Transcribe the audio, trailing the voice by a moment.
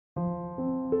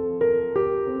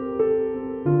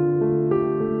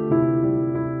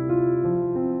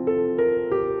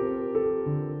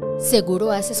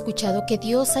Seguro has escuchado que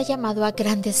Dios ha llamado a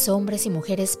grandes hombres y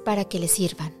mujeres para que le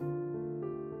sirvan.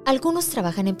 Algunos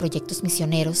trabajan en proyectos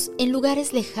misioneros en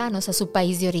lugares lejanos a su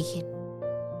país de origen.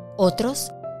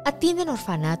 Otros atienden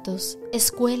orfanatos,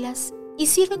 escuelas y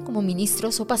sirven como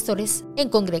ministros o pastores en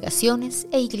congregaciones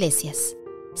e iglesias.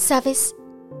 ¿Sabes?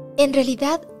 En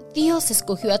realidad, Dios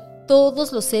escogió a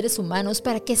todos los seres humanos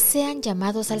para que sean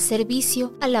llamados al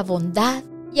servicio, a la bondad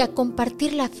y a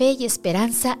compartir la fe y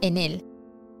esperanza en Él.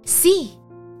 Sí,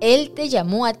 Él te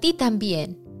llamó a ti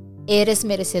también. Eres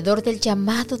merecedor del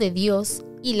llamado de Dios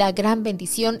y la gran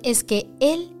bendición es que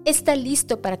Él está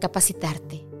listo para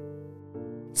capacitarte.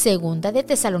 Segunda de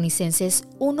Tesalonicenses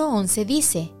 1:11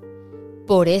 dice: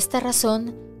 Por esta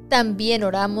razón, también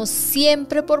oramos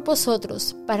siempre por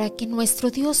vosotros, para que nuestro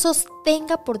Dios os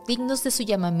tenga por dignos de su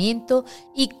llamamiento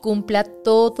y cumpla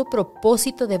todo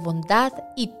propósito de bondad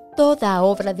y toda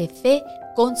obra de fe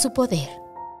con su poder.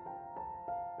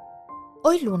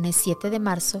 Hoy lunes 7 de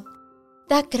marzo,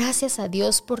 da gracias a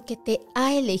Dios porque te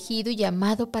ha elegido y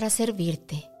llamado para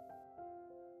servirte.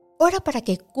 Ora para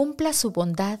que cumpla su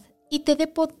bondad y te dé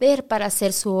poder para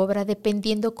hacer su obra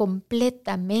dependiendo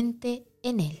completamente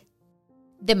en Él.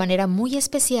 De manera muy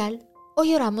especial,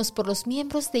 hoy oramos por los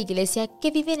miembros de iglesia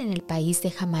que viven en el país de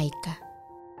Jamaica.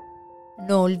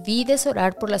 No olvides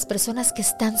orar por las personas que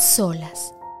están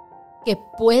solas, que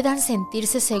puedan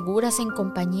sentirse seguras en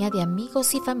compañía de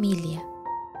amigos y familia,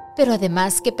 pero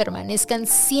además que permanezcan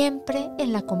siempre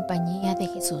en la compañía de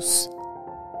Jesús.